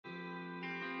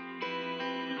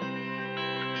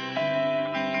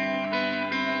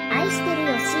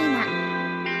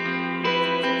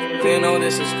You know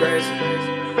this is crazy.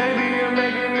 Baby, you're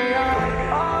making me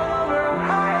high, all over,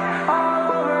 high,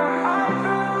 all over. I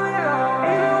feel it all,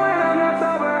 even when I'm not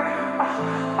sober.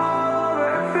 All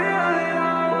over, feel it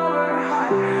all over,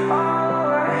 high, all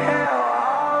over, hell,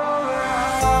 all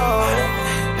over.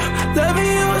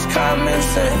 Loving you is common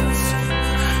sense.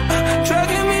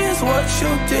 Drugging me is what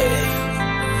you did,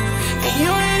 and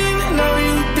you didn't even know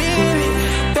you did it.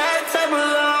 That type of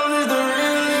love is the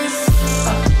realest.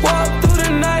 Walk through the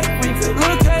night, we could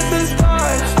look at the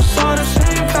stars. I saw the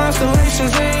same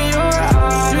constellations in your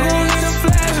eyes. You gon' need a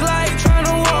flashlight trying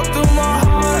to walk through my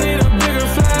heart. Need a bigger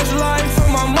flashlight for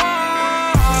my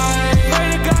mind. Pray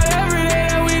to God every day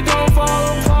that we don't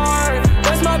fall apart.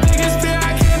 That's my biggest fear,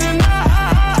 I can't deny.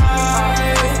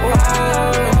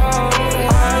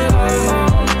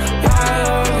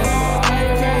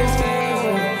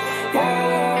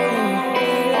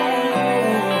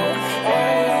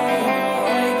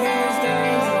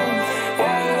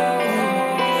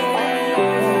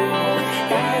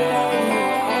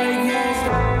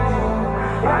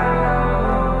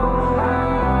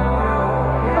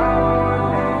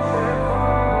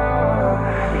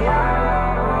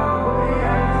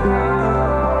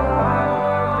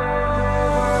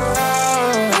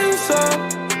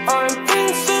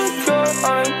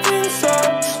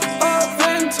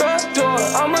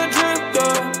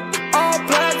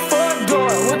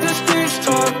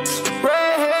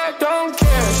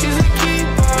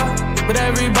 But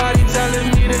everybody telling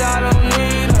me that I don't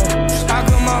need her. How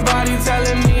come my body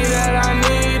telling me that I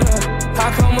need her? How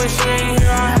come when she ain't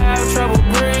here I have trouble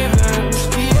breathing?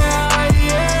 Yeah,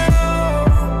 yeah.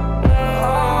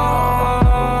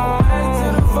 Back to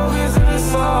the focus of the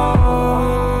soul.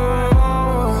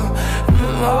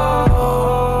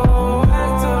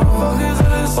 Back to the focus of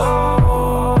the soul.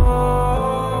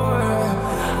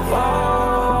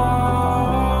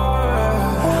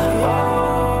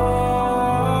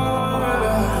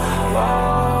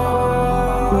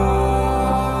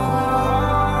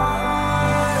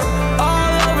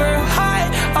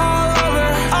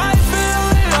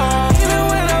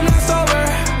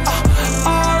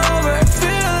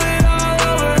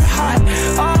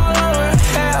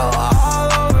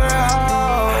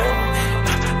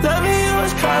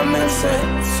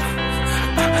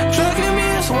 Drugging me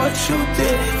is what you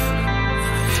did,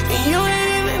 and you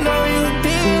didn't even know you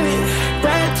did it.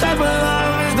 That type of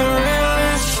love is the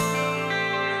realest.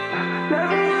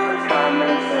 Loving you is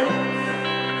common sense.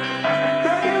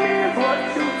 Drugging me is what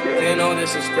you did. You know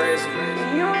this is crazy.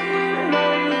 You